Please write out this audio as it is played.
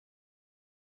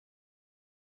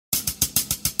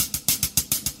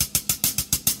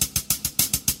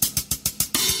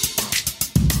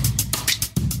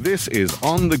This is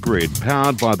On The Grid,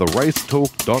 powered by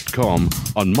theracetalk.com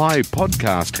on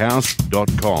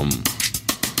mypodcasthouse.com.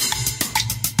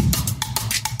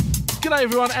 G'day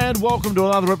everyone and welcome to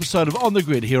another episode of On The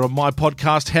Grid here on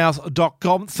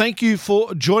mypodcasthouse.com. Thank you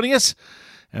for joining us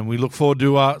and we look forward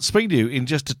to speaking to you in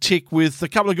just a tick with a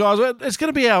couple of guys. It's going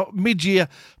to be our mid-year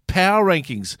power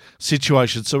rankings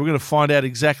situation, so we're going to find out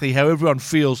exactly how everyone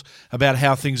feels about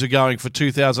how things are going for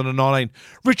 2019.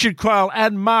 Richard Craill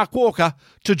and Mark Walker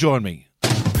to join me.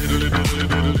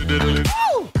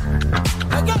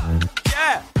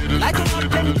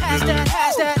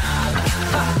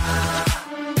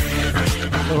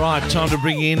 All right, time to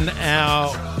bring in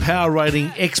our power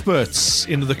rating experts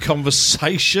into the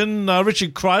conversation.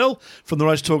 Richard Craill from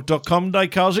theracetalk.com. Day,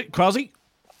 Krause.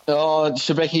 Oh,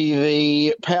 Shebeki,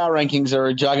 the power rankings are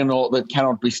a juggernaut that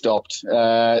cannot be stopped.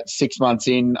 6 months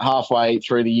in, halfway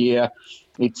through the year,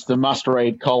 it's the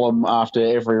must-read column after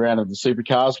every round of the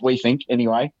supercars, we think,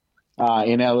 anyway,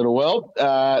 in our little world.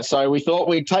 So we thought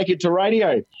we'd take it to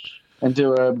radio and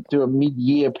do a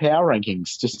mid-year power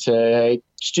rankings, just to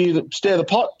stir the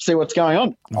pot, see what's going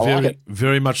on.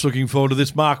 Very much looking forward to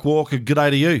this. Mark Walker,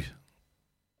 g'day to you.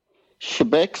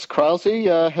 Shebex, Krause,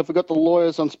 have we got the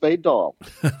lawyers on speed dial?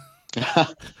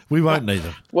 We won't need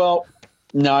them. Well,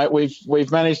 no,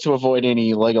 we've managed to avoid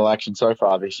any legal action so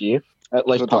far this year, at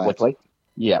least publicly.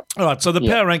 Yeah. All right, so the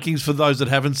power rankings, for those that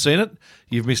haven't seen it,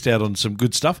 you've missed out on some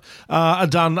good stuff, are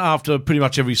done after pretty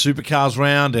much every supercars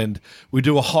round, and we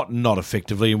do a hot and not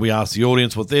effectively, and we ask the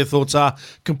audience what their thoughts are,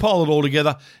 compile it all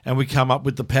together, and we come up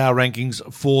with the power rankings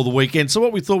for the weekend. So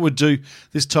what we thought we'd do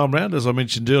this time round, as I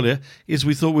mentioned earlier, is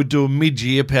we thought we'd do a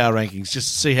mid-year power rankings just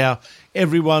to see how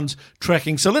everyone's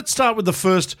tracking. So let's start with the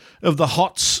first of the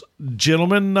hots,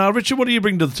 gentlemen. Richard, what do you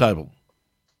bring to the table?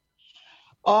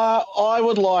 I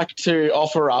would like to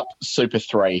offer up Super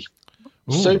 3.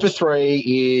 Ooh. Super 3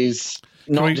 is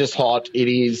not just hot, it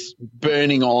is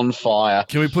burning on fire.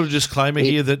 Can we put a disclaimer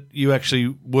here that you actually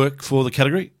work for the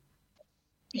category?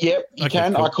 Yep, you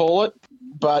can. Cool. I call it.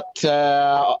 But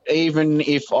even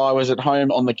if I was at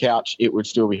home on the couch, it would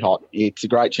still be hot. It's a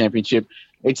great championship.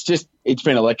 It's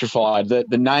been electrified.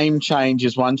 The name change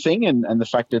is one thing, and the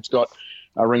fact that it's got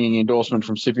a ringing endorsement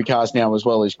from Supercars now as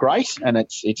well is great, and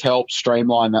it's helped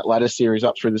streamline that ladder series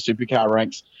up through the supercar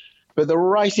ranks. But the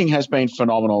racing has been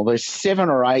phenomenal. There's 7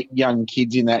 or 8 young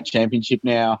kids in that championship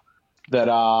now that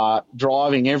are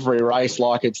driving every race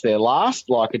like it's their last,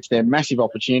 like it's their massive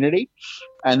opportunity,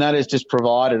 and that has just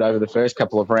provided over the first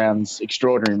couple of rounds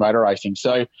extraordinary motor racing.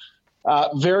 So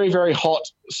very, very hot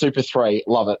Super 3.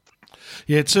 Love it.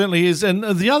 Yeah, it certainly is. And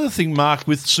the other thing, Mark,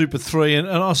 with Super 3, and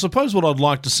I suppose what I'd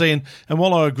like to see, and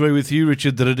while I agree with you,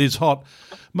 Richard, that it is hot,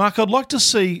 Mark, I'd like to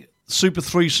see Super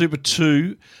 3, Super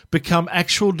 2 become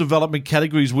actual development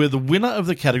categories where the winner of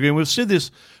the category, and we've said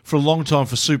this for a long time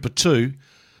for Super 2,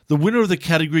 the winner of the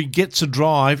category gets a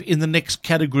drive in the next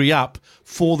category up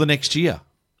for the next year.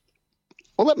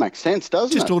 Well, that makes sense,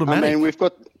 doesn't it? Just automatic. I mean, we've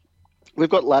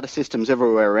got ladder systems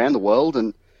everywhere around the world,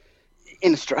 and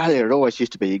in Australia, it always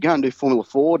used to be you go and do Formula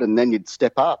Ford and then you'd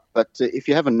step up. But if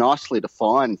you have a nicely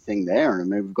defined thing there, and I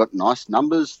mean, we've got nice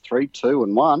numbers, 3, 2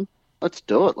 and 1, let's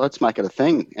do it. Let's make it a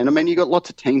thing. And I mean, you've got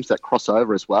lots of teams that cross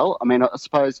over as well. I mean, I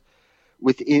suppose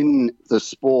within the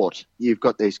sport, you've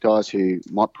got these guys who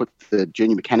might put the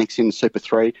junior mechanics in Super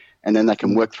 3 and then they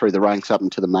can work through the ranks up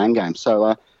into the main game. So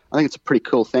I think it's a pretty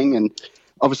cool thing. And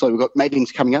obviously, we've got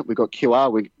meetings coming up. We've got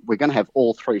QR. We're going to have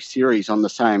all 3 series on the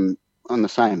same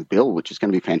bill, which is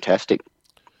going to be fantastic.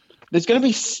 There could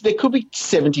be 70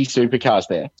 supercars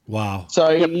there. Wow.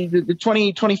 So the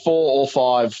 24 or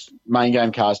 5 main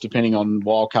game cars, depending on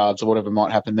wildcards or whatever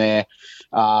might happen there,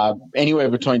 anywhere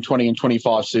between 20 and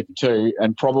 25 Super 2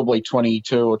 and probably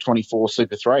 22 or 24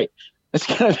 Super 3. It's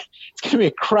going to be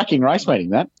a cracking race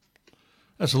meeting, that.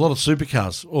 That's a lot of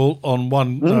supercars all on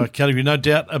one category, no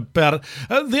doubt about it.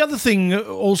 The other thing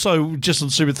also, just on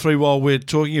Super 3 while we're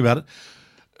talking about it,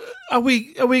 are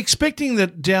we expecting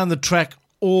that down the track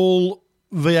all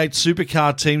V8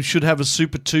 supercar teams should have a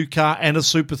Super 2 car and a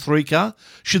Super 3 car?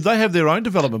 Should they have their own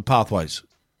development pathways?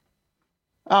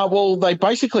 Well, they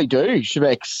basically do,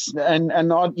 Shebex, and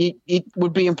it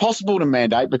would be impossible to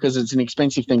mandate because it's an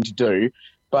expensive thing to do.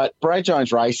 But Brad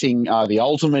Jones Racing are the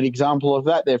ultimate example of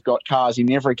that. They've got cars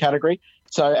in every category.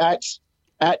 So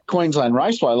at Queensland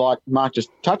Raceway, like Mark just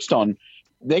touched on,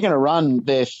 they're going to run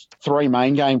their 3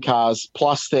 main game cars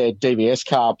plus their DVS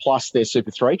car plus their Super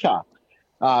 3 car,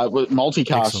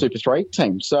 multi-car Super 3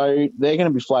 team. So they're going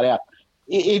to be flat out.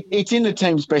 It's in the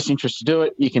team's best interest to do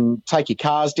it. You can take your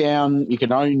cars down. You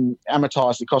can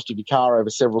amortise the cost of your car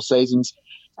over several seasons.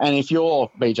 And if you're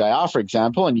BJR, for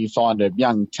example, and you find a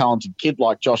young, talented kid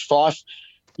like Josh Fife,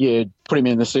 you put him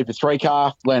in the Super 3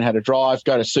 car, learn how to drive,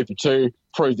 go to Super 2,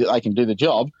 prove that they can do the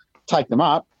job, take them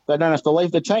up. They don't have to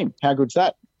leave the team. How good's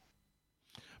that?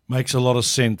 Makes a lot of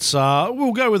sense.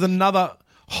 We'll go with another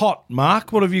hot.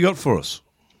 Mark, what have you got for us?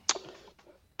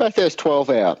 Bathurst 12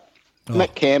 out.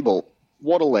 Matt Campbell,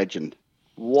 what a legend.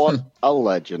 What a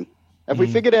legend. Have we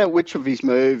figured out which of his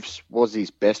moves was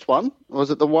his best one?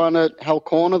 Was it the one at Hell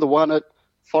Corner, the one at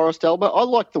Forest Elbow? I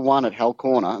like the one at Hell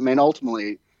Corner. I mean,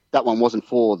 ultimately, that one wasn't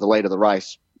for the lead of the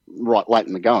race right late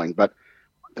in the going, but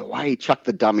the way he chucked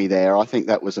the dummy there, I think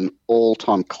that was an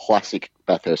all-time classic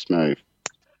Bathurst move.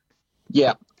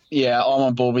 Yeah, I'm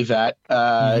on board with that.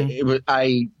 It was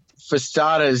for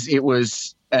starters, it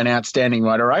was an outstanding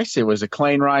motor race. It was a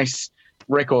clean race,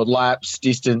 record laps,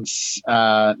 distance,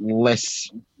 less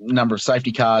number of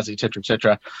safety cars, et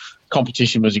cetera,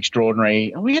 competition was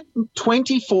extraordinary. We had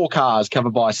 24 cars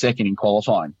covered by a second in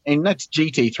qualifying, and that's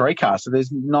GT3 cars, so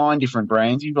there's 9 different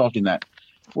brands involved in that.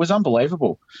 It was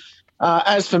unbelievable.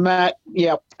 As for Matt,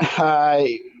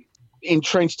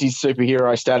 entrenched his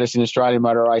superhero status in Australian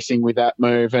motor racing with that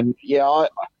move. And,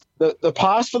 the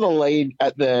pass for the lead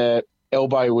at the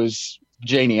elbow was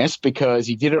genius because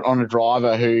he did it on a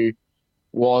driver who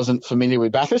wasn't familiar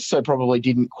with Bathurst, so probably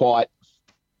didn't quite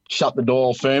shut the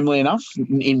door firmly enough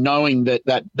in knowing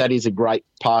that is a great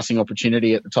passing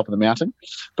opportunity at the top of the mountain.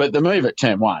 But the move at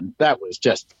turn 1, that was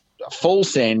just a full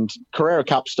send, Carrera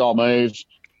Cup style move.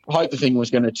 Hope the thing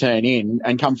was going to turn in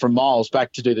and come from miles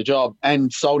back to do the job,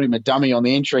 and sold him a dummy on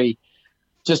the entry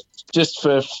just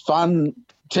for fun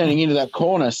turning into that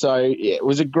corner. So it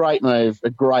was a great move, a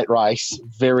great race.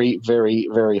 Very, very,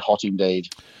 very hot indeed.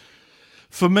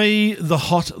 For me, the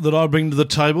hot that I bring to the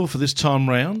table for this time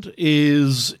round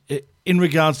is in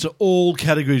regards to all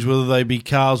categories, whether they be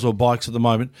cars or bikes at the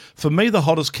moment. For me, the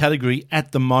hottest category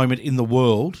at the moment in the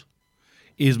world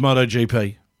is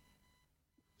MotoGP.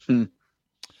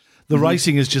 The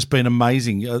racing has just been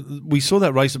amazing. We saw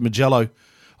that race at Mugello,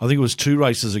 I think it was 2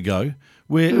 races ago,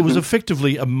 where it was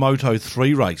effectively a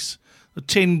Moto3 race.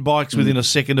 10 bikes within a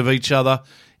second of each other.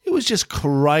 It was just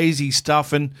crazy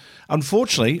stuff. And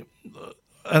unfortunately,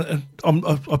 I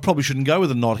probably shouldn't go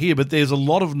with a knot here, but there's a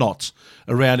lot of knots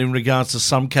around in regards to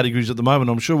some categories at the moment.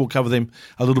 I'm sure we'll cover them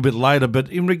a little bit later. But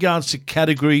in regards to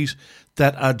categories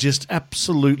that are just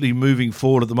absolutely moving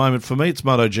forward at the moment, for me, it's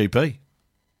MotoGP.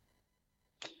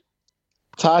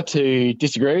 It's hard to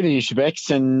disagree with you,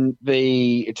 Shebex, and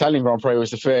the Italian Grand Prix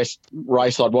was the first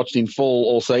race I'd watched in full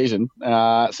all season,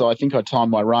 so I think I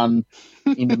timed my run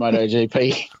into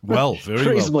MotoGP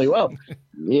reasonably well.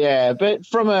 Yeah, but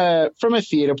from a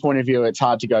theatre point of view, it's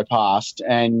hard to go past,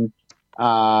 and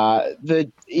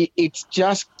it's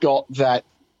just got that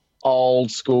old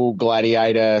school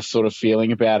gladiator sort of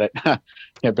feeling about it.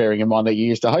 Bearing in mind that you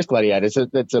used to host gladiators,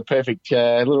 that's a perfect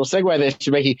little segue there,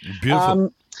 Shebeki.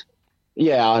 Beautiful.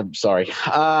 Yeah, I'm sorry. These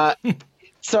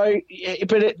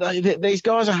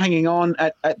guys are hanging on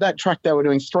at that track. They were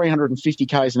doing 350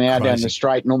 k's an hour down the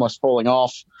straight and almost falling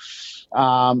off.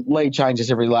 Lead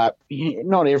changes every lap.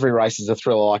 Not every race is a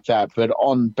thriller like that, but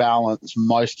on balance,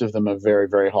 most of them are very,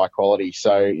 very high quality.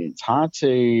 So it's hard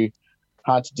to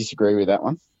disagree with that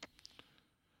one.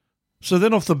 So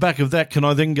then off the back of that, can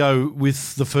I then go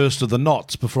with the first of the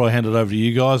knots before I hand it over to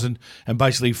you guys and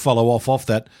basically follow off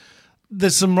that?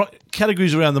 There's some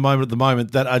categories around the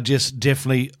moment that are just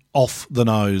definitely off the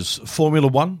nose. Formula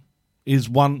One is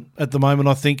one at the moment,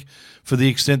 I think, for the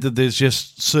extent that there's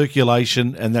just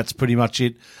circulation and that's pretty much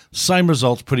it. Same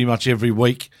results pretty much every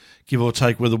week, give or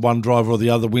take whether one driver or the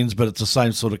other wins, but it's the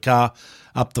same sort of car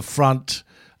up the front.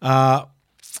 I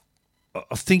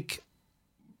think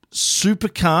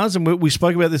supercars, and we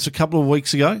spoke about this a couple of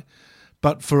weeks ago,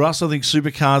 but for us, I think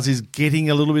supercars is getting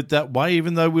a little bit that way,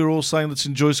 even though we're all saying let's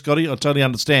enjoy Scotty. I totally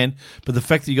understand. But the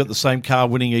fact that you got the same car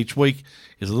winning each week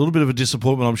is a little bit of a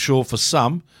disappointment, I'm sure, for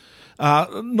some.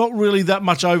 Not really that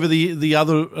much over the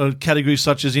other categories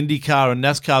such as IndyCar and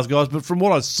NASCAR's guys, but from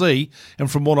what I see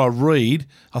and from what I read,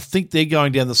 I think they're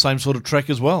going down the same sort of track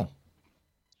as well.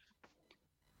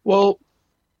 Well,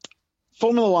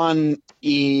 Formula One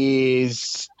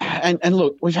is, and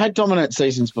look, we've had dominant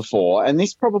seasons before, and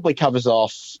this probably covers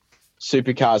off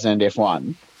supercars and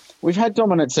F1. We've had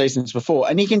dominant seasons before,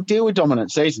 and you can deal with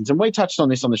dominant seasons. And we touched on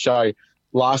this on the show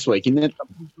last week. And that,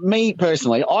 me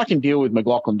personally, I can deal with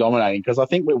McLaughlin dominating because I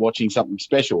think we're watching something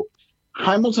special.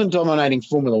 Hamilton dominating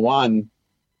Formula One,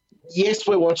 yes,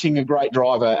 we're watching a great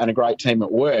driver and a great team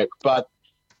at work, but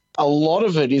a lot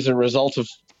of it is a result of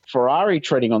Ferrari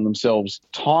treading on themselves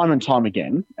time and time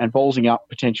again and ballsing up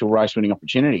potential race-winning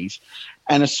opportunities,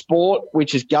 and a sport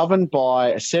which is governed by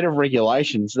a set of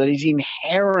regulations that is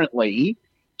inherently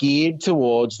geared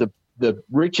towards the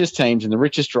richest teams and the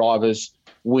richest drivers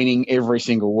winning every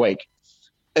single week.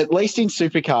 At least in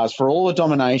supercars, for all the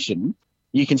domination,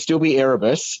 you can still be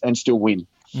Erebus and still win.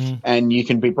 And you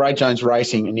can be Brad Jones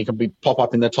Racing and you can pop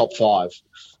up in the top 5.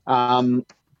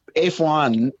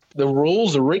 F1, the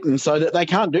rules are written so that they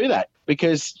can't do that,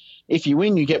 because if you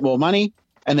win, you get more money,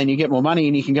 and then you get more money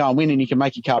and you can go and win and you can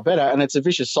make your car better, and it's a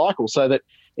vicious cycle, so that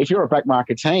if you're a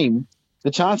backmarker team,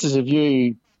 the chances of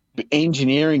you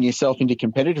engineering yourself into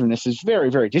competitiveness is very,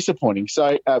 very disappointing.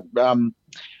 So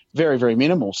very, very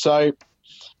minimal. So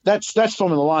that's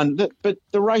Formula One. But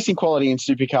the racing quality in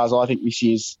supercars, I think this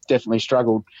year's definitely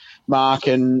struggled, Mark.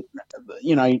 And,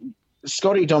 you know,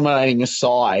 Scotty dominating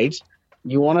aside,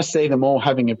 you want to see them all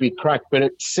having a big crack. But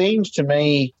it seems to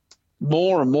me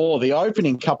more and more the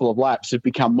opening couple of laps have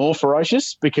become more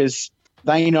ferocious, because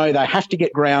they know they have to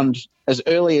get ground as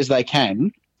early as they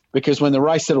can, because when the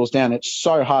race settles down, it's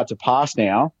so hard to pass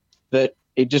now that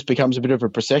it just becomes a bit of a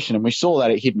procession. And we saw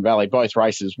that at Hidden Valley. Both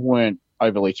races weren't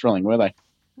overly thrilling, were they?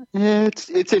 Yeah, it's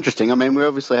interesting. I mean, we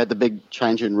obviously had the big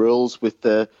change in rules with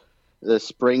the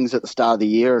springs at the start of the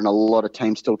year, and a lot of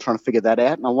teams still trying to figure that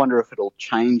out. And I wonder if it'll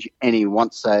change any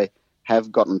once they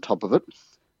have gotten on top of it.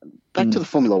 Back to the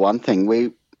Formula One thing.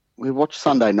 We watched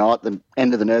Sunday night, the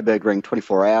end of the Nürburgring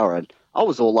 24-hour, and I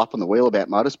was all up on the wheel about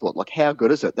motorsport. Like, how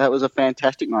good is it? That was a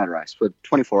fantastic motor race for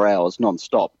 24 hours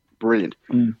non-stop. Brilliant.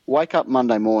 Wake up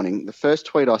Monday morning, the first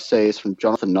tweet I see is from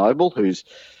Jonathan Noble, who's,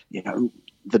 you know,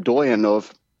 the doyen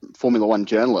of Formula One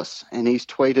journalists, and he's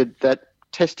tweeted that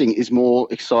testing is more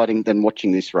exciting than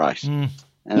watching this race. And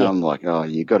I'm like, oh,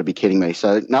 you've got to be kidding me.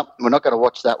 So, no, we're not going to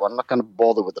watch that one. I'm not going to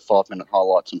bother with the 5-minute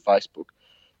highlights on Facebook.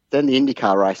 Then the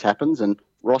IndyCar race happens, and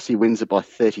Rossi wins it by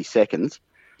 30 seconds.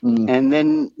 And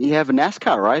then you have a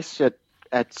NASCAR race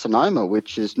at Sonoma,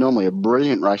 which is normally a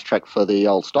brilliant racetrack for the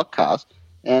old stock cars,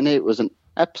 and it was an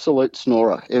absolute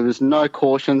snorer. There was no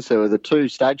cautions. There were the 2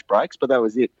 stage breaks, but that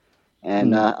was it.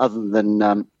 And other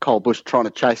than Cole Busch trying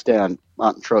to chase down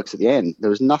Martin Truex at the end,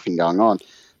 there was nothing going on.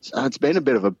 So it's been a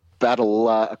bit of a battle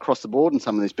across the board in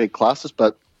some of these big classes,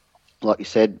 but like you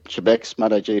said, Quebec's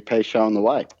MotoGP showing the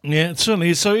way. Yeah, it certainly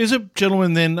is. So is it,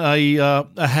 gentlemen, then a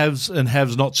haves and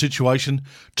have-not situation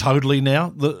totally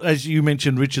now? As you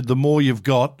mentioned, Richard, the more you've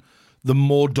got, the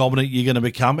more dominant you're going to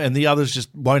become, and the others just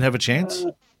won't have a chance?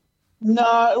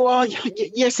 No, well,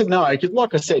 yes and no. Because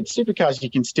like I said, supercars,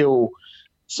 you can still...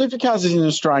 Supercars is in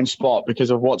a strange spot because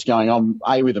of what's going on,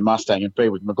 A, with the Mustang and B,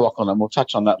 with McLaughlin, and we'll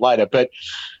touch on that later. But,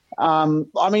 I mean,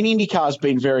 IndyCar's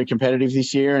been very competitive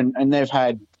this year, and they've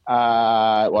had...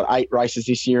 8 races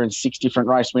this year and 6 different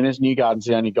race winners. Newgarden's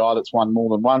the only guy that's won more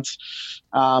than once.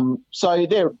 So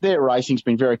their racing's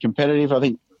been very competitive. I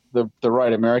think the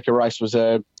Road America race was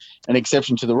an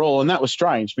exception to the rule, and that was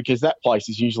strange because that place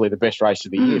is usually the best race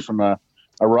of the year from a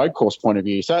road course point of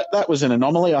view. So that was an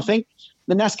anomaly, I think.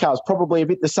 The NASCAR's probably a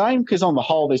bit the same because on the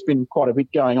whole there's been quite a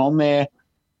bit going on there.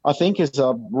 I think as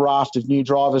a raft of new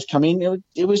drivers come in,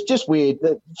 it was just weird.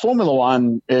 The Formula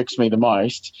One irks me the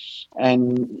most,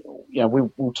 and you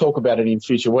know we'll talk about it in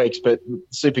future weeks. But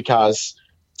supercars,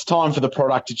 it's time for the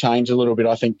product to change a little bit.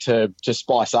 I think to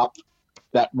spice up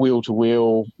that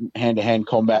wheel-to-wheel, hand-to-hand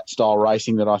combat style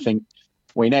racing that I think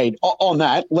we need. On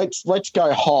that, let's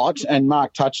go hot. And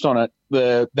Mark touched on it,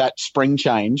 that spring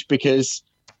change, because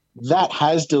that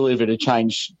has delivered a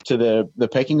change to the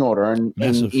pecking order, and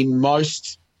in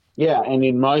most. Yeah, and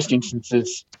in most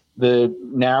instances, the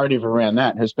narrative around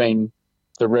that has been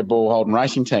the Red Bull Holden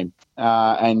Racing Team.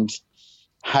 And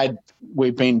had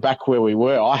we been back where we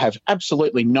were, I have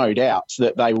absolutely no doubts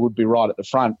that they would be right at the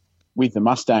front with the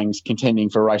Mustangs contending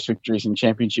for race victories and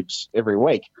championships every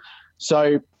week.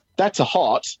 So that's a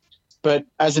hot, but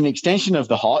as an extension of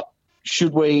the hot,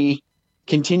 should we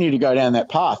continue to go down that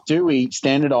path? Do we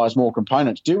standardise more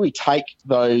components? Do we take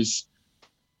those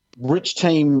rich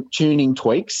team tuning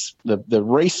tweaks, the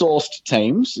resourced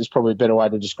teams is probably a better way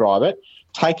to describe it,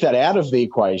 take that out of the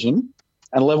equation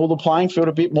and level the playing field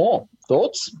a bit more?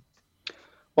 Thoughts?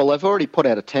 Well, they've already put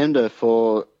out a tender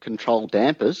for controlled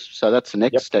dampers, so that's the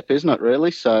next step, isn't it,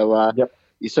 really? So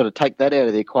you sort of take that out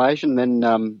of the equation, then,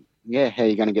 how are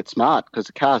you going to get smart? Because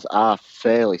the cars are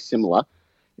fairly similar.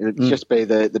 It'd just be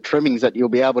the trimmings that you'll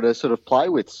be able to sort of play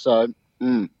with. So,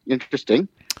 interesting.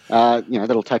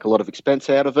 That'll take a lot of expense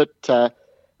out of it.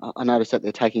 I noticed that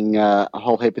they're taking a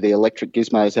whole heap of the electric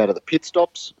gizmos out of the pit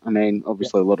stops. I mean,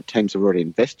 obviously a lot of teams have already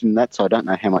invested in that, so I don't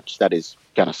know how much that is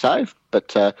going to save.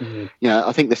 But, I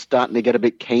think they're starting to get a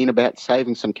bit keen about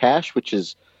saving some cash, which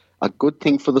is a good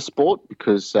thing for the sport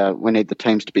because we need the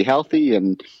teams to be healthy,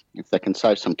 and if they can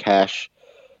save some cash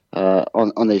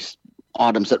on these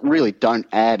items that really don't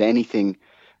add anything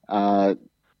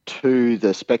to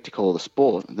the spectacle of the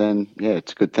sport, then, yeah,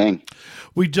 it's a good thing.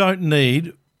 We don't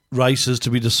need races to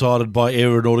be decided by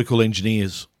aeronautical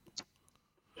engineers.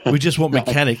 We just want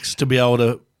mechanics to be able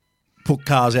to put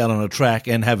cars out on a track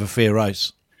and have a fair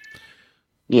race.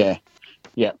 Yeah,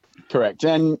 correct.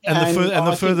 And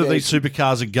the further these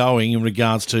supercars are going in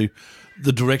regards to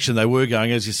the direction they were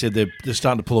going, as you said, they're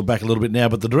starting to pull it back a little bit now,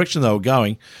 but the direction they were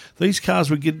going, these cars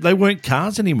they weren't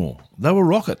cars anymore. They were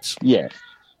rockets. Yeah,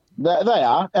 they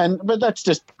are. But that's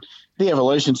just the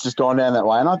evolution's just gone down that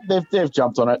way, and they've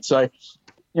jumped on it. So,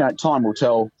 time will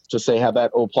tell to see how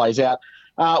that all plays out.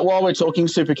 While we're talking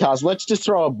supercars, let's just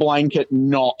throw a blanket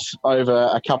knot over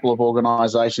a couple of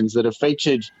organisations that have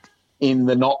featured in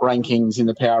the knot rankings, in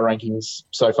the power rankings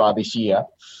so far this year.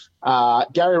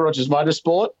 Gary Rogers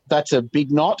Motorsport, that's a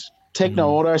big knot.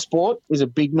 Techno Autosport is a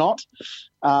big knot.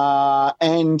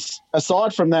 And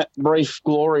aside from that brief,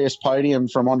 glorious podium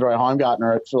from Andre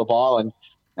Heimgartner at Phillip Island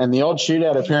and the odd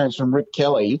shootout appearance from Rick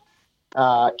Kelly,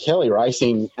 Kelly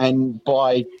Racing, and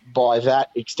by that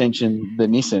extension, the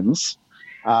Nissans,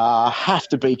 have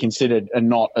to be considered a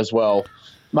knot as well.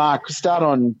 Mark, start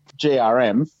on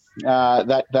GRM.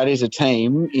 That is a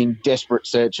team in desperate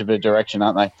search of a direction,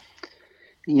 aren't they?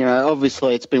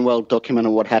 Obviously it's been well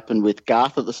documented what happened with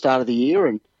Garth at the start of the year,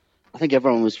 and I think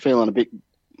everyone was feeling a bit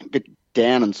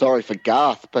down and sorry for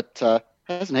Garth, but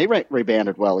hasn't he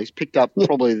rebounded well? He's picked up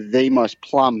probably the most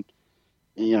plumb,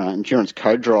 endurance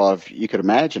co-drive you could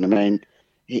imagine. I mean,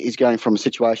 he's going from a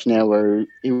situation now where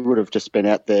he would have just been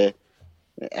out there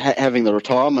having the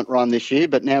retirement run this year,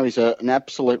 but now he's an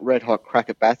absolute red-hot crack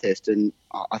at Bathurst, and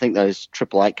I think those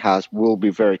Triple Eight cars will be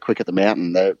very quick at the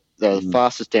mountain. They're the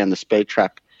fastest down the speed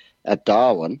trap at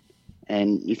Darwin,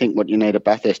 and you think what you need at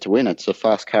Bathurst to win, it's a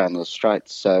fast car on the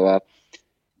straights. So,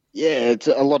 it's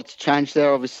a lot to change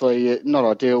there. Obviously, not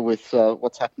ideal with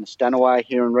what's happened to Stanaway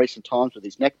here in recent times with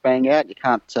his neck bang out. You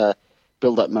can't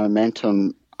build that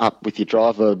momentum up with your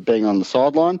driver being on the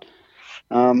sideline.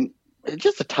 It's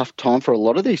just a tough time for a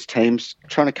lot of these teams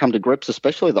trying to come to grips,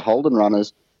 especially the Holden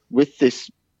runners, with this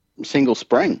single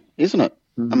spring, isn't it?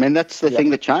 I mean, that's the thing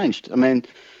that changed. I mean,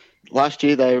 last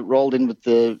year they rolled in with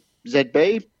the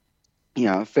ZB,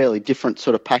 a fairly different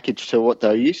sort of package to what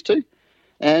they're used to.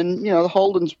 And, the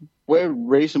Holdens were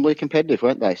reasonably competitive,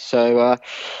 weren't they? So,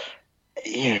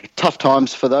 tough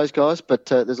times for those guys, but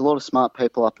there's a lot of smart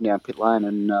people up and down pit lane.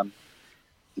 And,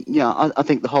 I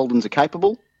think the Holdens are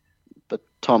capable, but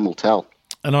time will tell.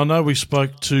 And I know we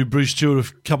spoke to Bruce Stewart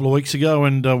a couple of weeks ago,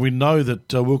 and we know that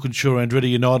Wilkinshaw Andretti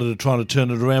United are trying to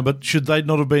turn it around, but should they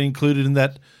not have been included in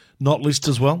that not list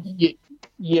as well?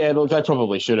 Yeah, look, they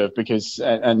probably should have, because,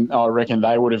 and I reckon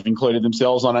they would have included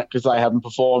themselves on it because they haven't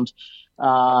performed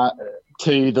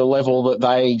to the level that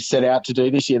they set out to do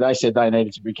this year. They said they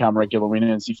needed to become regular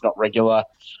winners, if not regular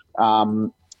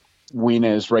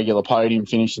winners, regular podium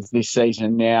finishes this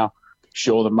season. Now,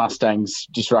 sure, the Mustangs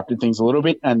disrupted things a little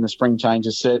bit, and the spring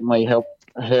changes certainly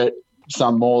hurt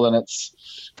some more than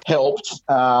it's helped.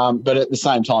 But at the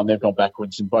same time, they've gone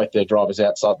backwards, and both their drivers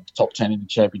outside the top 10 in the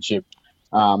championship,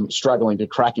 struggling to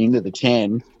crack into the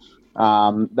 10.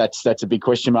 That's a big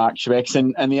question mark, Shebex.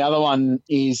 And the other one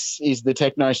is the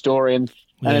Techno story, and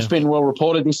it's been well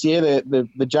reported this year,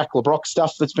 the Jack LeBrock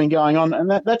stuff that's been going on, and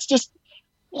that's just.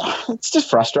 It's just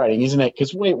frustrating, isn't it?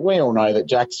 Because we all know that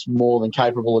Jack's more than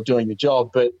capable of doing the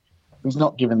job, but if he's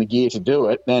not given the gear to do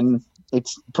it, then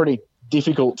it's pretty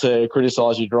difficult to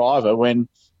criticise your driver when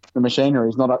the machinery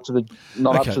is not up to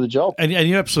the job. And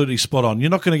you're absolutely spot on. You're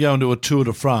not going to go into a Tour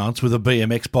de France with a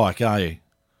BMX bike, are you?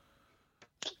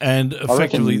 And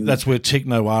effectively, that's where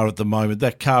Techno are at the moment.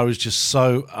 That car is just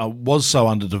was so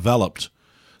underdeveloped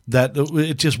that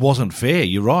it just wasn't fair.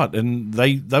 You're right, and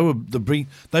they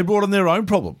brought in their own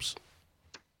problems.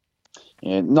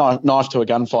 Yeah, knife to a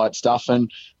gunfight stuff, and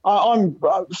I'm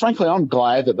frankly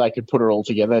glad that they could put it all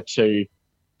together to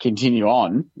continue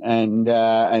on. And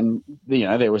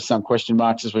there was some question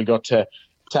marks as we got to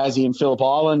Tassie and Phillip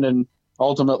Island, and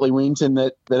ultimately Winton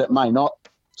that it may not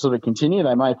sort of continue.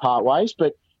 They may part ways,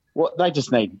 but they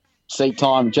just need seat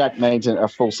time. Jack needs a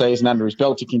full season under his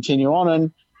belt to continue on,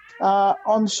 and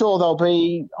I'm sure they'll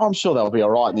be all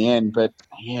right in the end. But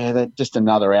yeah, they're just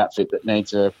another outfit that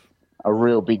needs a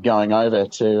real big going over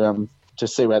to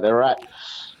see where they're at.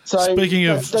 So speaking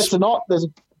of that's a knot. There's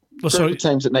a group of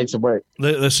teams that need some work.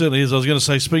 There certainly is. I was going to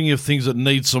say, speaking of things that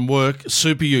need some work,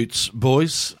 Super Utes,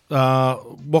 boys.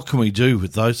 What can we do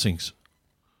with those things?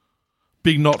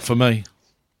 Big knot for me.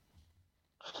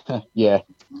 Yep.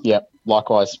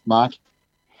 likewise, Mark.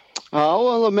 Oh,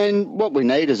 well, I mean, what we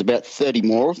need is about 30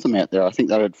 more of them out there. I think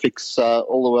that would fix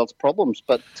all the world's problems.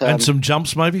 But and some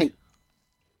jumps, maybe?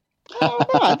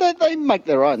 No, they make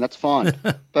their own. That's fine.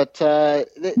 But they're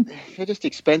just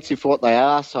expensive for what they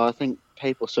are, so I think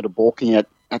people are sort of balking at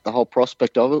the whole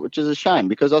prospect of it, which is a shame,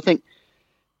 because I think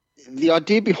the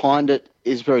idea behind it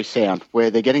is very sound, where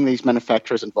they're getting these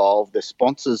manufacturers involved, there's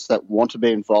sponsors that want to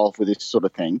be involved with this sort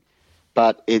of thing,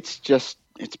 but it's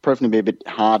proven to be a bit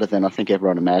harder than I think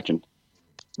everyone imagined.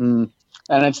 And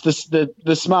it's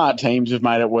the smart teams have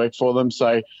made it work for them.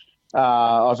 So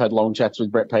I've had long chats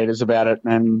with Brett Peters about it,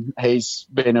 and he's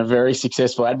been a very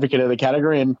successful advocate of the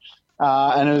category and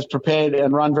has prepared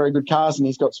and run very good cars, and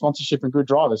he's got sponsorship and good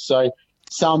drivers. So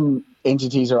some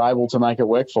entities are able to make it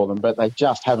work for them, but they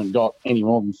just haven't got any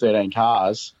more than 13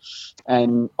 cars.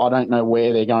 And I don't know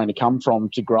where they're going to come from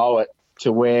to grow it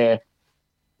to where,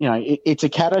 it's a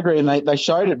category, and they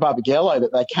showed at Barbagallo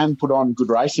that they can put on good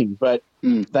racing, but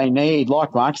they need,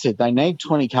 like Mark said, they need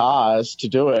 20 cars to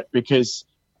do it, because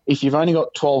if you've only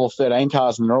got 12 or 13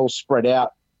 cars and they're all spread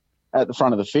out at the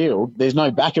front of the field, there's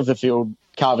no back of the field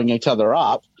carving each other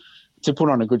up to put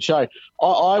on a good show.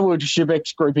 I would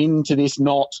Shebex group into this,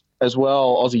 not as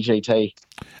well Aussie GT.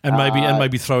 And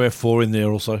maybe throw F4 in there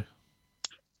also.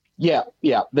 Yeah.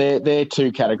 They're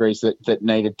two categories that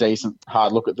need a decent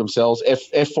hard look at themselves.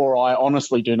 F4, I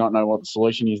honestly do not know what the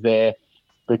solution is there,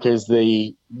 because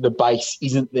the base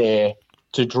isn't there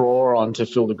to draw on to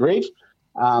fill the grid.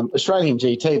 Australian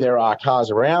GT, there are cars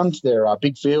around. There are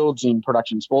big fields in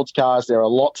production sports cars. There are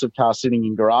lots of cars sitting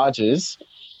in garages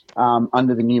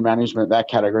under the new management of that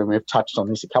category. And we've touched on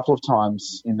this a couple of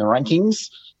times in the rankings.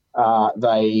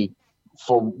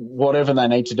 For whatever they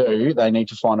need to do, they need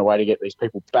to find a way to get these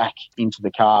people back into the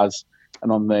cars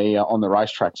and on the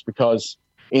racetracks, because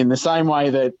in the same way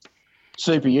that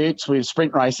Super Utes with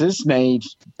sprint races need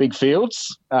big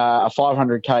fields, a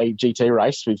 500k GT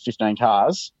race with 15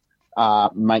 cars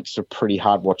makes for pretty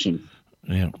hard watching.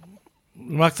 Yeah.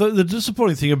 Mark, the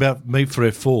disappointing thing about Meet for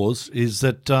F4s is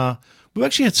that we've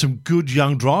actually had some good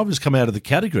young drivers come out of the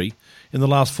category in the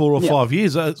last 4 or 5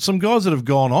 years. Some guys that have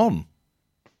gone on.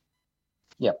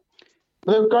 Yeah.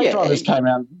 Well, great drivers came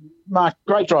out. Mark,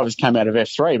 great drivers came out of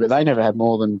F3, but they never had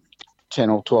more than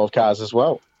 10 or 12 cars as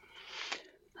well.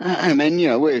 I mean,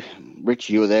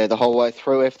 Rich, you were there the whole way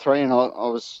through F3, and I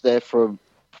was there for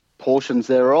portions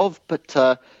thereof, but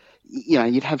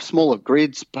you'd have smaller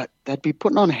grids, but they'd be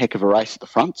putting on a heck of a race at the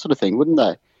front, sort of thing, wouldn't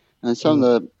they? And some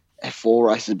of the F4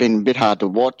 races have been a bit hard to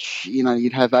watch.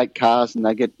 You'd have 8 cars and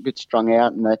they get a bit strung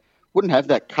out, and they wouldn't have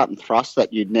that cut and thrust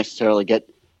that you'd necessarily get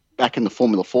back in the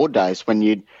Formula 4 days when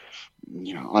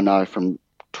I know from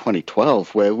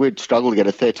 2012 where we'd struggle to get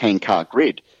a 13-car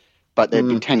grid, but there'd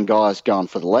be 10 guys going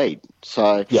for the lead.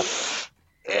 So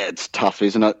it's tough,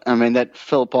 isn't it? I mean, that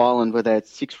Phillip Island where they had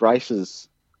 6 races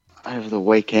over the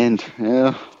weekend,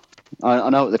 I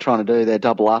know what they're trying to do. They're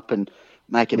double up and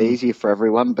make it easier for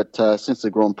everyone, but since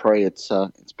the Grand Prix, it's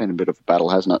been a bit of a battle,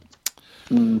 hasn't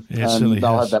it? Yes,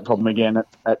 they'll have that problem again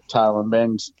at Tail and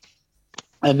Bend.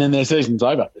 And then their season's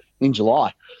over in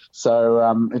July.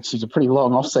 So it's a pretty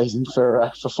long off-season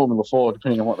for Formula 4,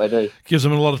 depending on what they do. Gives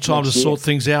them a lot of time to sort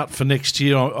things out for next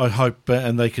year, I hope,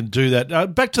 and they can do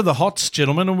that. Back to the HOTS,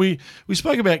 gentlemen, and we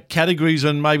spoke about categories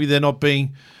and maybe they're not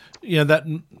being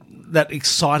that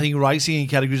exciting racing in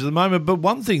categories at the moment, but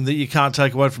one thing that you can't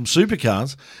take away from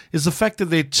supercars is the fact that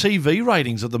their TV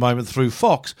ratings at the moment through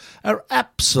Fox are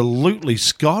absolutely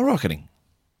skyrocketing.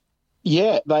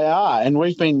 Yeah, they are. And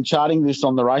we've been charting this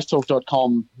on the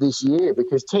racetalk.com this year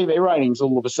because TV ratings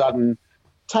all of a sudden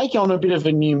take on a bit of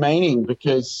a new meaning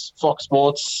because Fox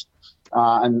Sports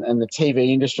and the TV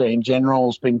industry in general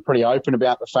has been pretty open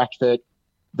about the fact that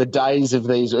the days of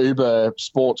these Uber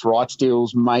sports rights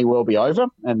deals may well be over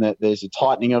and that there's a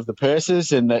tightening of the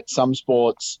purses and that some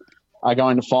sports are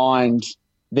going to find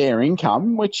their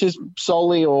income, which is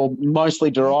solely or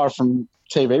mostly derived from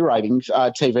TV ratings,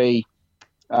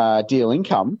 deal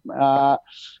income,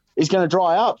 is going to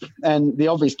dry up. And the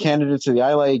obvious candidates are the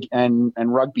A-League and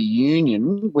Rugby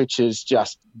Union, which is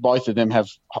just both of them have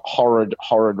horrid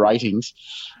ratings.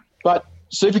 But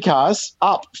Supercars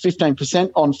up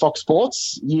 15% on Fox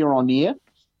Sports year on year.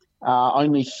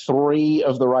 Only 3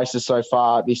 of the races so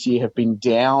far this year have been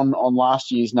down on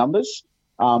last year's numbers.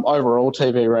 Overall,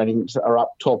 TV ratings are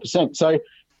up 12%. So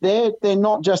they're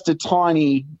not just a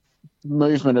tiny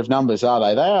movement of numbers, are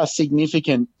they? They are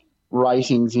significant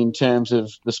ratings in terms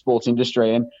of the sports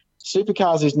industry. And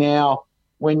Supercars is now,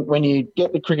 when you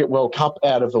get the Cricket World Cup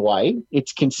out of the way,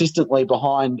 it's consistently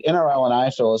behind NRL and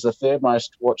AFL as the third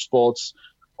most watched sports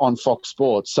on Fox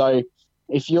Sports. So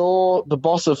if you're the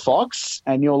boss of Fox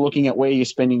and you're looking at where you're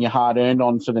spending your hard-earned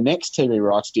on for the next TV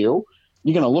rights deal,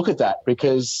 you're going to look at that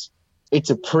because it's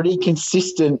a pretty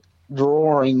consistent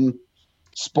drawing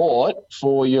sport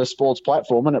for your sports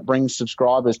platform, and it brings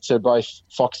subscribers to both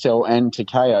Foxtel and to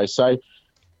Kayo. So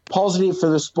positive for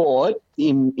the sport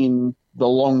in the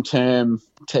long-term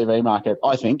TV market,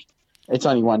 I think. It's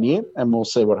only 1 year, and we'll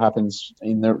see what happens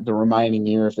in the remaining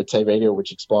year of the TV deal,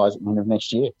 which expires at the end of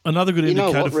next year. Another good indicator.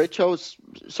 You know what, Rich?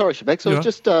 Sorry, Shebex. I was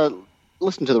just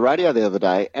listening to the radio the other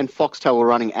day, and Foxtel were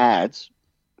running ads.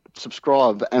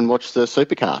 Subscribe and watch the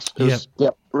Supercars.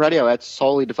 Yep. Radio ads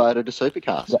solely devoted to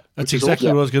Supercars. Yep. That's exactly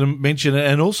what I was going to mention.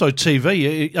 And also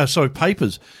TV,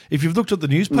 papers. If you've looked at the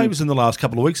newspapers in the last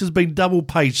couple of weeks, there's been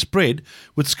double-page spread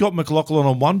with Scott McLaughlin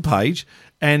on one page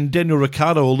and Daniel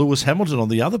Ricciardo or Lewis Hamilton on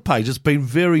the other page. It's been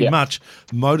very much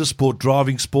motorsport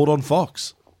driving sport on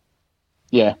Fox.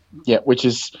 Yeah, which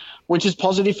is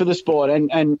positive for the sport.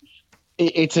 And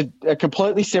it's a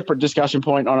completely separate discussion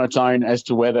point on its own as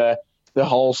to whether the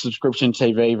whole subscription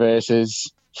TV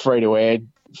versus free-to-air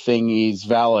thing is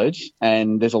valid,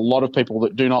 and there's a lot of people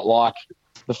that do not like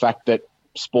the fact that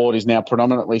sport is now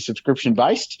predominantly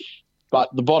subscription-based.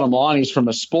 But the bottom line is, from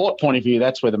a sport point of view,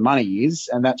 that's where the money is,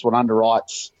 and that's what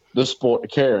underwrites the sport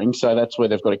occurring, so that's where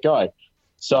they've got to go.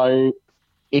 So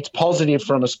it's positive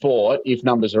from a sport if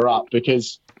numbers are up,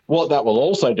 because what that will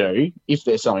also do, if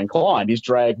they're so inclined, is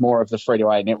drag more of the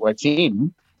free-to-air networks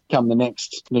in come the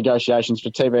next negotiations for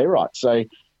TV rights. So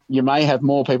you may have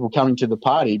more people coming to the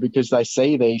party because they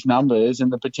see these numbers and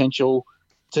the potential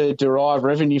to derive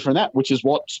revenue from that, which is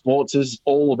what sports is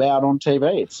all about on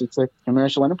TV. It's a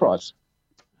commercial enterprise.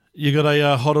 You got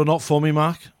a hot or not for me,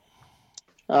 Mark?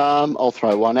 I'll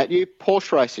throw one at you.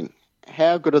 Porsche racing.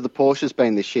 How good have the Porsches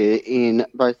been this year in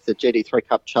both the GT3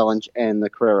 Cup Challenge and the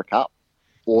Carrera Cup?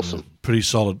 Awesome. Pretty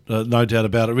solid, no doubt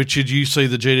about it. Richard, you see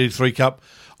the GT3 Cup.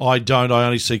 I don't. I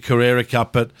only see Carrera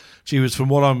Cup, but gee whiz, from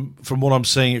what I'm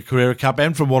seeing at Carrera Cup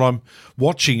and from what I'm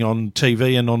watching on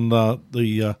TV and on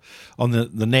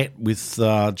the net with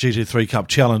GT3 Cup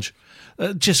Challenge,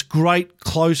 just great,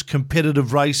 close,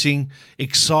 competitive racing,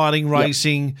 exciting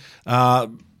racing.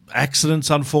 Accidents,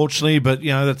 unfortunately, but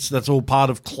that's all part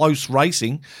of close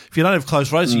racing. If you don't have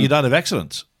close racing, you don't have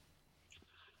accidents.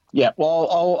 Yeah,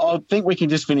 well, I think we can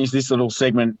just finish this little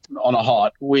segment on a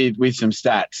hot with some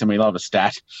stats, and we love a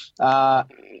stat.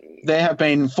 There have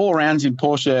been 4 rounds in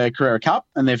Porsche Carrera Cup,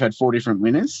 and they've had 4 different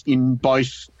winners in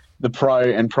both the Pro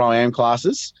and Pro-Am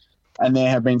classes. And there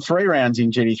have been 3 rounds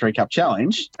in GT3 Cup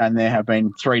Challenge, and there have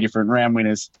been 3 different round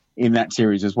winners in that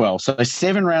series as well. So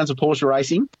 7 rounds of Porsche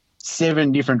racing,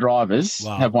 7 different drivers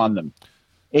have won them.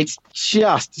 It's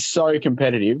just so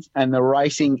competitive, and the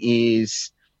racing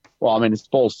is... Well, I mean, it's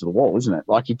balls to the wall, isn't it?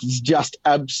 Like, it's just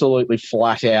absolutely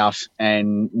flat out,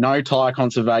 and no tyre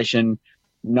conservation,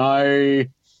 no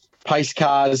pace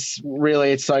cars.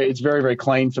 Really, it's very, very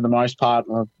clean for the most part.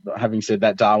 Having said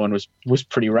that, Darwin was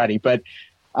pretty ratty, but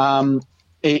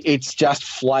it's just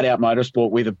flat out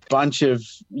motorsport with a bunch of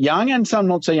young and some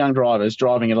not so young drivers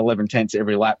driving at 11 tenths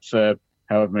every lap for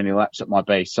however many laps it might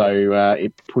be. So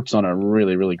it puts on a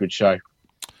really, really good show.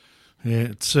 Yeah,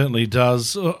 it certainly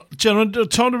does. Gentlemen,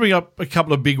 time to bring up a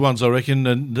couple of big ones, I reckon,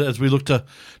 and as we look to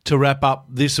wrap up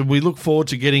this, and we look forward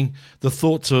to getting the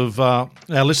thoughts of our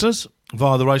listeners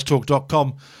via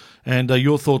theracetalk.com and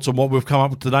your thoughts on what we've come up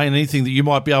with today and anything that you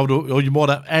might be able to, or you might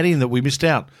add in that we missed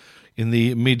out in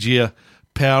the mid-year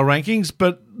power rankings.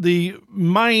 But the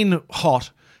main hot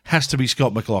has to be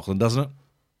Scott McLaughlin, doesn't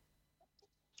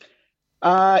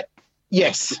it?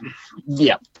 Yes.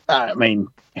 Yeah. I mean,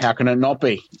 how can it not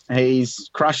be? He's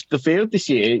crushed the field this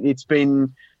year. It's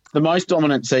been the most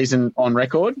dominant season on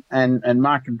record, and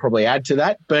Mark can probably add to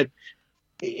that, but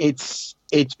it's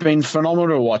been phenomenal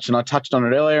to watch, and I touched on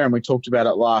it earlier, and we talked about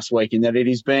it last week, in that it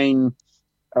has been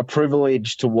a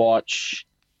privilege to watch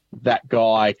that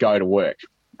guy go to work.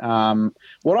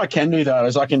 What I can do, though,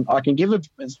 is I can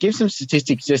give some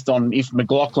statistics just on if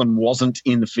McLaughlin wasn't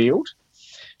in the field,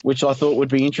 which I thought would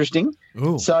be interesting.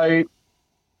 Ooh. So,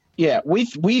 yeah,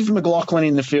 with McLaughlin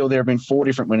in the field, there have been 4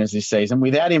 different winners this season.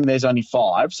 Without him, there's only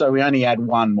 5, so we only add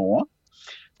 1 more.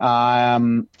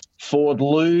 Ford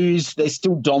lose. They're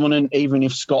still dominant even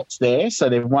if Scott's there. So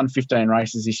they've won 15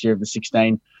 races this year of the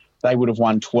 16. They would have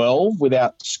won 12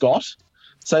 without Scott.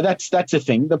 So that's a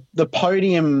thing. The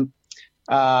podium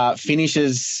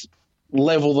finishes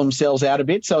level themselves out a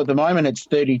bit. So at the moment it's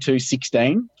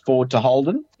 32-16 Ford to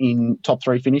Holden in top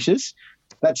 3 finishes.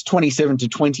 That's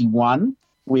 27-21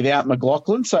 without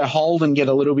McLaughlin. So Holden get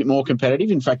a little bit more competitive.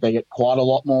 In fact, they get quite a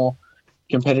lot more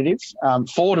competitive.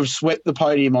 Ford have swept the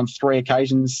podium on 3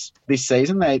 occasions this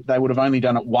season. They would have only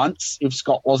done it once if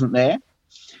Scott wasn't there.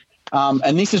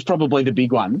 And this is probably the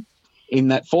big one, in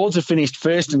that Fords have finished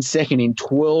first and second in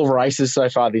 12 races so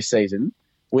far this season.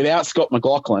 Without Scott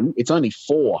McLaughlin, it's only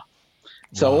 4.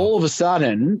 So all of a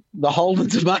sudden, the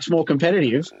Holdens are much more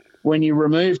competitive when you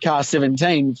remove car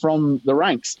 17 from the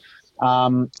ranks.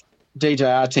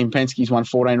 DJR Team Penske's won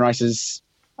 14 races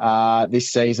this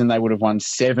season. They would have won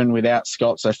 7 without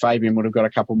Scott, so Fabian would have got a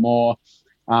couple more.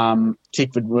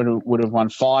 Tickford would have won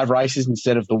 5 races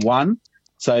instead of the 1.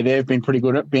 So they've been pretty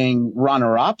good at being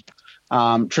runner-up.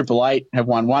 Triple Eight have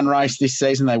won 1 race this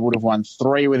season. They would have won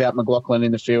 3 without McLaughlin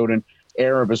in the field, and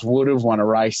Erebus would have won a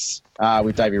race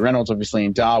with Davey Reynolds, obviously,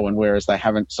 in Darwin, whereas they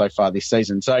haven't so far this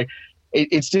season. So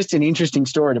it's just an interesting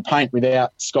story to paint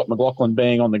without Scott McLaughlin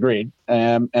being on the grid,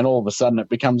 and all of a sudden it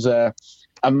becomes a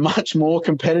much more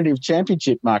competitive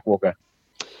championship, Mark Walker.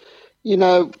 You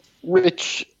know,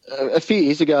 Rich, a few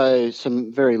years ago,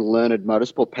 some very learned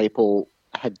motorsport people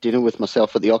had dinner with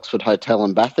myself at the Oxford Hotel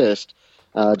in Bathurst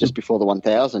just before the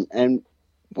 1000, and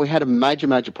we had a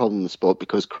major problem in the sport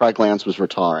because Craig Lowndes was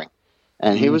retiring.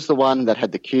 And he was the one that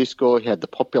had the Q score, he had the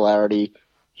popularity,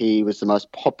 he was the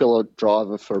most popular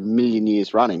driver for a million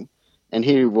years running. And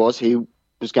he was going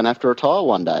to have to retire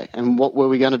one day. And what were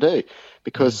we going to do?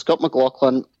 Because Scott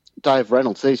McLaughlin, Dave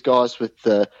Reynolds, these guys with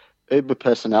the uber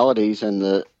personalities and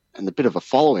the bit of a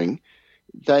following,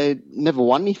 they never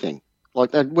won anything. Like,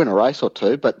 they'd win a race or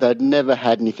 2, but they'd never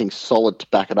had anything solid to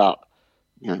back it up.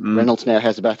 You know, Reynolds now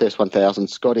has a Bathurst 1000.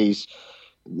 Scotty's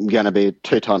going to be a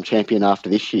 2-time champion after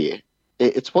this year.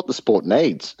 It's what the sport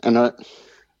needs. And,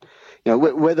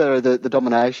 whether the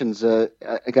dominations are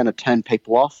going to turn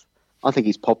people off, I think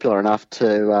he's popular enough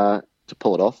to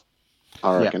pull it off,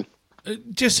 I reckon. I'm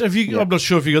not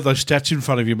sure if you got those stats in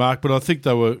front of you, Mark, but I think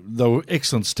they were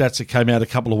excellent stats that came out a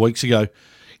couple of weeks ago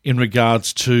in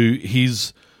regards to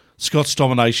Scott's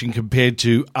domination compared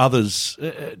to others.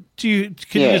 Can you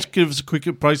just give us a quick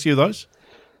précis of those?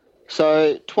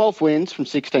 So 12 wins from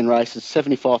 16 races,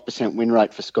 75% win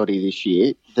rate for Scotty this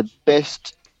year. The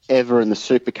best ever in the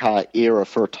supercar era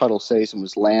for a total season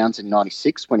was Lowndes in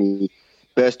 96 when he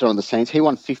burst onto the scenes. He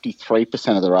won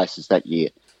 53% of the races that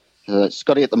year.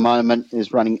 Scotty at the moment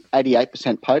is running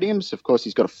 88% podiums. Of course,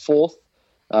 he's got a 4th,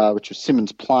 which was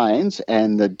Simmons Plains,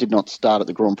 and did not start at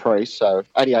the Grand Prix. So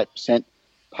 88%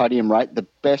 podium rate. The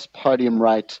best podium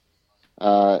rate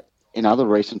in other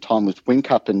recent time was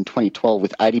Whincup in 2012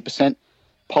 with 80%.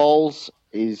 Poles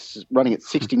is running at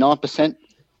 69%,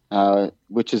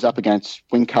 which is up against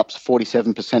Whincup's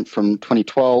 47% from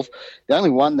 2012. The only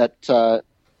one that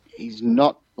he's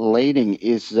not leading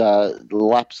is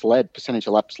laps led, percentage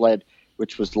of laps led,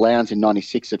 which was Lowndes in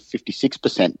 96 at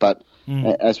 56%. But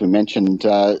as we mentioned,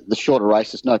 the shorter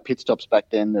races, no pit stops back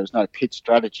then. There was no pit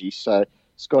strategy. So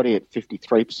Scotty at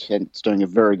 53% is doing a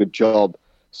very good job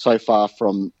so far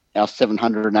from our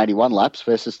 781 laps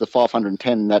versus the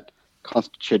 510 that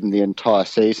constituted the entire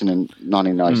season in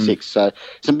 1996. So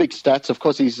some big stats. Of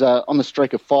course, he's on the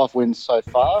streak of 5 wins so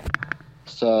far.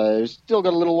 So still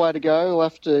got a little way to go. We'll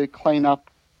have to clean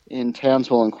up in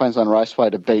Townsville and Queensland Raceway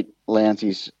to beat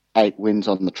Lowndes' 8 wins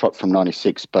on the trot from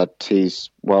 96, but he's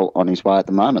well on his way at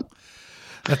the moment.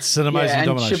 That's an amazing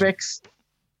domination.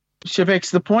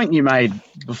 Shebex, the point you made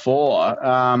before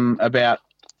about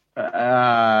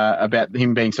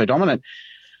him being so dominant,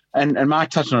 and Mark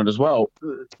touched on it as well.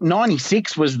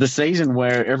 96 was the season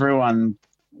where everyone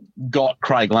got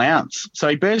Craig Lowndes. So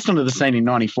he burst onto the scene in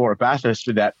 94 at Bathurst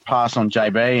with that pass on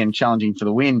JB and challenging for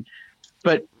the win.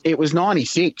 But it was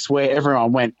 96 where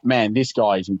everyone went, man, this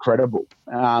guy is incredible.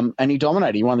 And he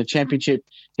dominated. He won the championship.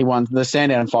 He won the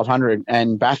Sandown 500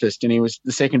 and Bathurst, and he was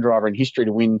the second driver in history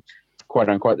to win,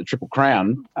 quote-unquote, the Triple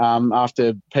Crown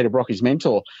after Peter Brock, his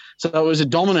mentor. So it was a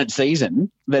dominant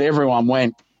season that everyone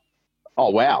went, oh,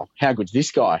 wow, how good's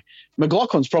this guy?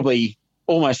 McLaughlin's probably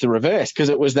almost the reverse because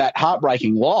it was that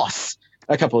heartbreaking loss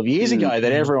a couple of years ago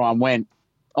that everyone went,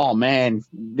 oh, man,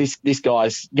 this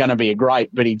guy's going to be a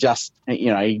great, but he just,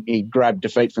 he grabbed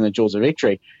defeat from the jaws of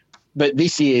victory. But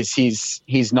this year's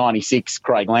his 96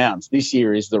 Craig Lowndes. This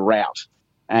year is the rout,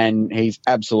 and he's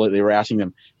absolutely routing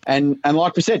them. And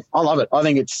like we said, I love it. I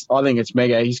think it's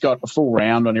mega. He's got a full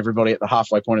round on everybody at the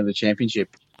halfway point of the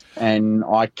championship, and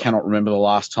I cannot remember the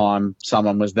last time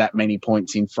someone was that many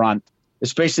points in front,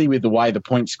 especially with the way the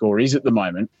point score is at the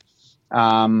moment.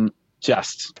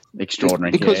 Just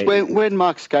extraordinary. Because when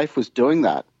Mark Scaife was doing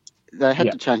that, they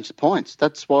had to change the points.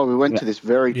 That's why we went to this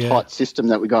very tight system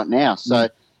that we got now. So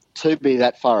to be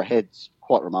that far ahead is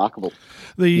quite remarkable.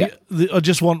 I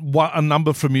just want a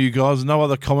number from you guys. No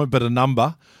other comment, but a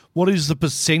number. What is the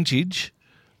percentage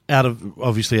out of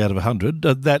 100,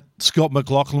 that Scott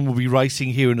McLaughlin will be racing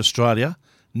here in Australia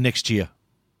next year?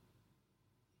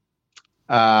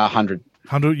 100.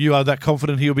 100. You are that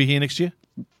confident he'll be here next year?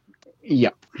 Yeah.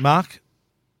 Mark?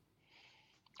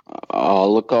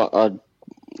 Oh, look, I'd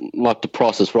like to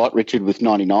price us right, Richard, with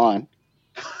 99.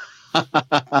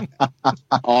 I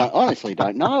honestly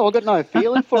don't know. I've got no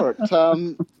feeling for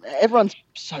it. Everyone's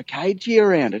so cagey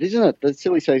around it, isn't it? The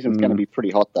silly season's going to be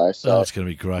pretty hot, though. So it's going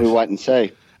to be great. We'll wait and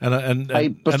see.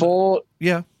 Before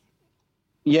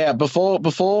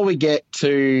we get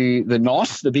to the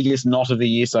knot, the biggest knot of the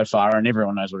year so far, and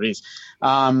everyone knows what it is,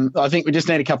 I think we just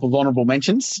need a couple of honourable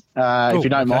mentions, if you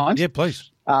don't mind. Yeah, please.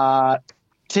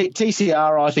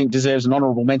 TCR, I think, deserves an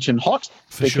honourable mention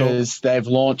because they've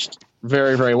launched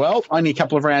very, very well. Only a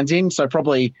couple of rounds in, so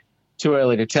probably too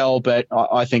early to tell, but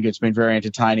I think it's been very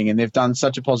entertaining, and they've done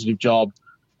such a positive job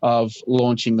of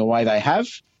launching the way they have.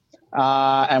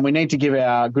 And we need to give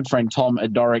our good friend Tom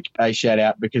at Doric a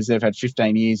shout-out because they've had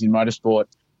 15 years in motorsport,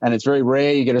 and it's very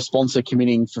rare you get a sponsor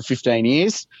committing for 15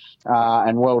 years.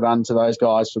 And well done to those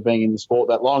guys for being in the sport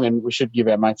that long, and we should give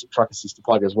our mates at Truck Assist a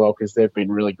plug as well because they've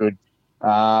been really good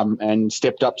and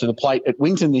stepped up to the plate at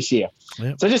Winton this year.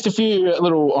 Yep. So just a few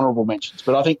little honourable mentions,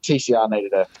 but I think TCR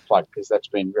needed a plug because that's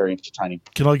been very entertaining.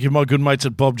 Can I give my good mates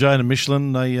at Bob Jane and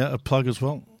Michelin a plug as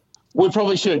well? We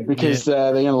probably should because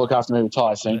they're going to look after me with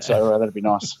tyres soon, so that'd be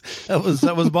nice. that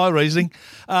was my reasoning.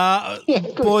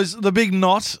 Boys, the big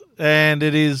knot, and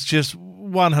it is just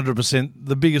 100%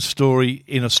 the biggest story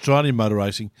in Australian motor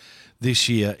racing this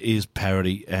year is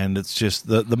parity, and it's just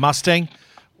the Mustang,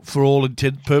 for all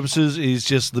intent and purposes, is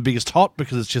just the biggest hot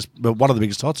because it's just one of the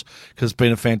biggest hots because it's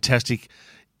been a fantastic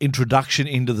introduction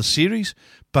into the series,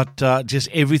 but just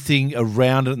everything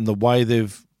around it and the way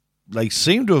they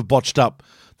seem to have botched up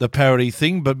the parity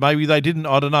thing, but maybe they didn't.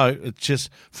 I don't know. It's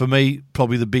just, for me,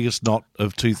 probably the biggest knot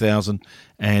of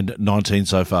 2019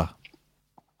 so far.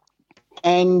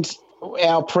 And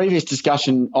our previous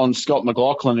discussion on Scott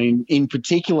McLaughlin, in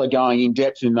particular going in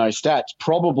depth in those stats,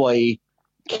 probably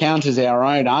counters our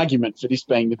own argument for this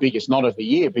being the biggest knot of the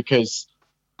year because,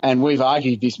 and we've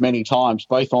argued this many times,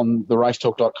 both on the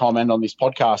racetalk.com and on this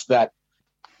podcast, that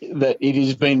it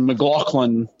has been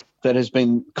McLaughlin that has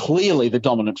been clearly the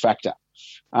dominant factor.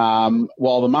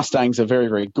 While the Mustangs are very,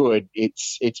 very good,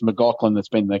 it's McLaughlin that's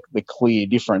been the clear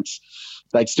difference.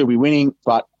 They'd still be winning,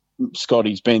 but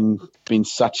Scotty's been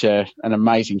such an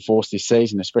amazing force this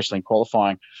season, especially in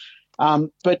qualifying.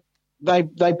 But they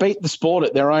beat the sport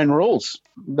at their own rules.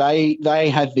 They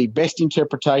had the best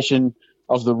interpretation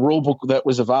of the rule book that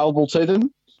was available to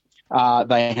them.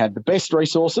 They had the best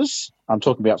resources. I'm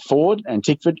talking about Ford and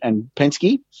Tickford and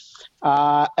Penske.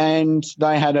 And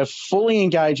they had a fully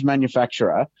engaged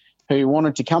manufacturer who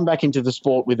wanted to come back into the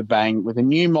sport with a bang, with a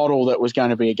new model that was going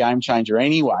to be a game changer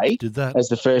anyway, as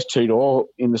the first two-door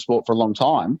in the sport for a long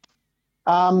time.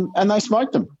 And they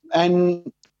smoked them.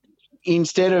 And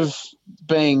instead of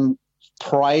being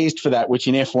praised for that, which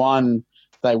in F1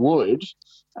 they would,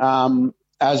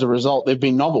 as a result, they've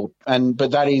been nobbled.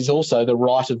 But that is also the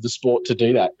right of the sport to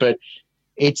do that. But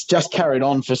it's just carried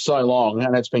on for so long,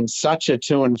 and it's been such a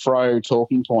to and fro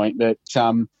talking point that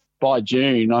by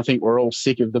June, I think we're all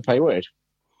sick of the P word.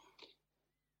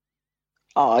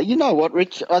 Oh, you know what,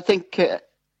 Rich? I think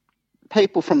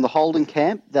people from the Holden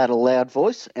camp, that a loud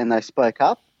voice, and they spoke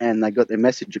up and they got their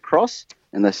message across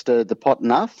and they stirred the pot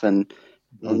enough and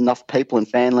enough people in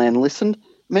Fanland listened.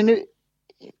 I mean,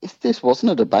 if this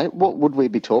wasn't a debate, what would we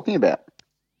be talking about?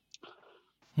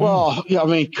 Well, yeah, I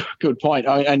mean, good point.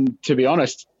 And to be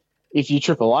honest, if you're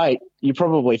Triple Eight, you're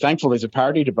probably thankful there's a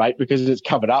parity debate because it's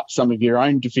covered up some of your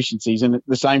own deficiencies. And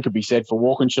the same could be said for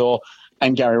Walkinshaw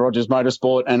and Gary Rogers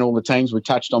Motorsport and all the teams we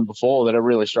touched on before that are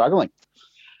really struggling.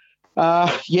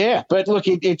 But look,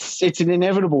 it's an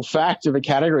inevitable fact of a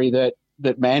category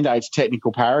that mandates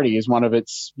technical parity as one of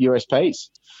its USPs.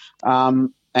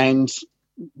 And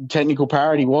technical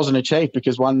parity wasn't achieved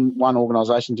because one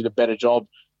organisation did a better job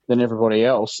than everybody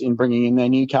else in bringing in their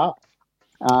new car.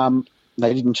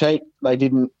 They didn't cheat. They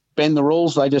didn't bend the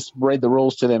rules. They just read the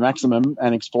rules to their maximum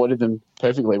and exploited them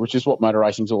perfectly, which is what motor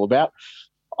racing is all about.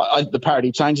 The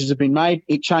parity changes have been made.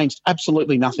 It changed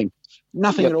absolutely nothing.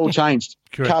 Nothing at all changed.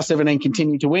 Correct. Car 17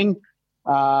 continued to win.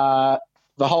 The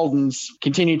Holdens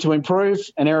continued to improve,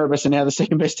 and Erebus are now the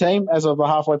second best team as of the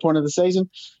halfway point of the season.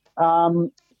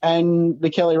 And the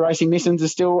Kelly Racing Nissans are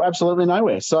still absolutely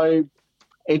nowhere. So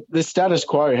the status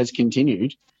quo has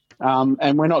continued,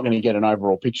 and we're not going to get an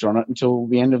overall picture on it until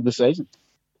the end of the season.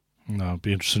 No, it'll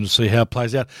be interesting to see how it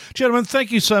plays out. Gentlemen,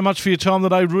 thank you so much for your time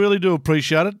today. Really do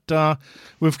appreciate it.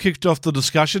 We've kicked off the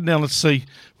discussion. Now let's see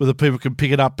whether people can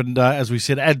pick it up and, as we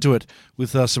said, add to it with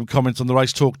some comments on the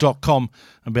racetalk.com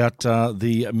about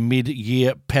the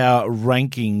mid-year power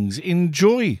rankings.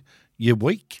 Enjoy your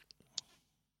week.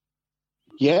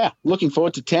 Yeah, looking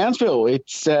forward to Townsville.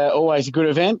 It's always a good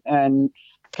event and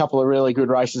a couple of really good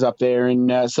races up there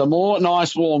in some more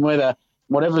nice warm weather.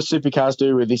 Whatever supercars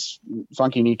do with this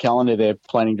funky new calendar they're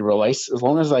planning to release, as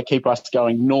long as they keep us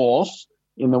going north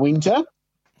in the winter,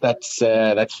 that's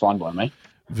fine by me.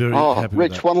 Very happy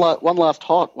Rich, with that. one last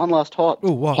hot.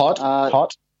 Oh, what?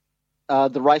 Hot.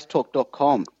 The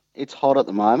racetalk.com. It's hot at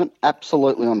the moment.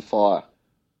 Absolutely on fire.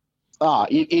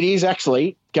 It is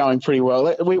actually going pretty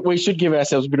well. We should give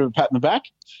ourselves a bit of a pat in the back.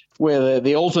 We're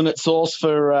the alternate source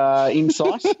for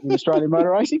insight in Australian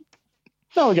motor racing.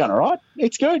 No, we're going all right.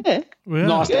 It's good. Yeah.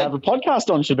 Nice to have a podcast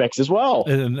on Shebex as well.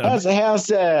 How's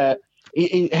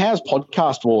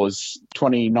Podcast Wars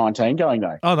 2019 going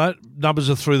though? Oh no, numbers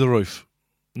are through the roof.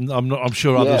 I'm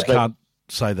sure others can't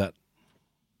say that.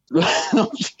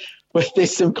 Well,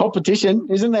 there's some competition,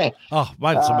 isn't there? Oh,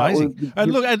 mate, it's amazing.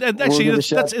 And look, and actually,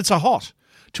 it's a hot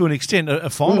to an extent, a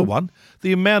final one.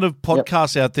 The amount of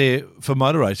podcasts out there for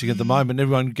motor racing at the moment,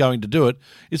 everyone going to do it,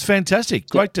 is fantastic.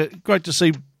 Great to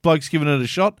see blokes giving it a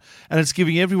shot, and it's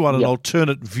giving everyone an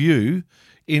alternate view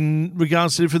in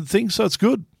regards to different things. So it's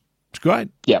good. It's great.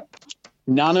 Yep.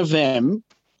 None of them,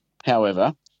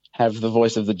 however, have the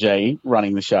voice of the G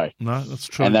running the show. No, that's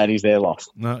true. And that is their loss.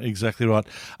 No, exactly right.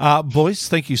 Boys,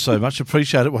 thank you so much.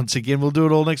 Appreciate it once again. We'll do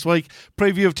it all next week.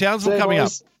 Preview of Townsville coming up.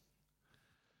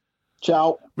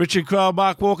 Ciao. Richard Crowe,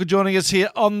 Mark Walker joining us here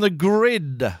on The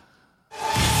Grid.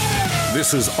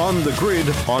 This is On The Grid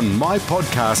on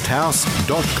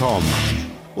mypodcasthouse.com.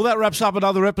 Well, that wraps up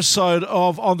another episode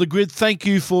of On The Grid. Thank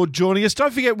you for joining us.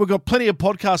 Don't forget, we've got plenty of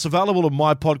podcasts available at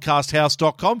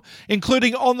mypodcasthouse.com,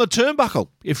 including On The Turnbuckle.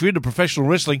 If you're into professional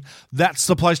wrestling, that's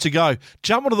the place to go.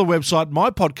 Jump onto the website,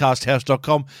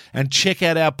 mypodcasthouse.com, and check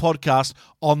out our podcast,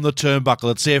 On The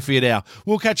Turnbuckle. It's there for you now.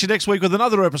 We'll catch you next week with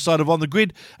another episode of On The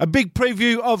Grid, a big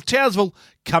preview of Townsville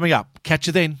coming up. Catch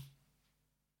you then.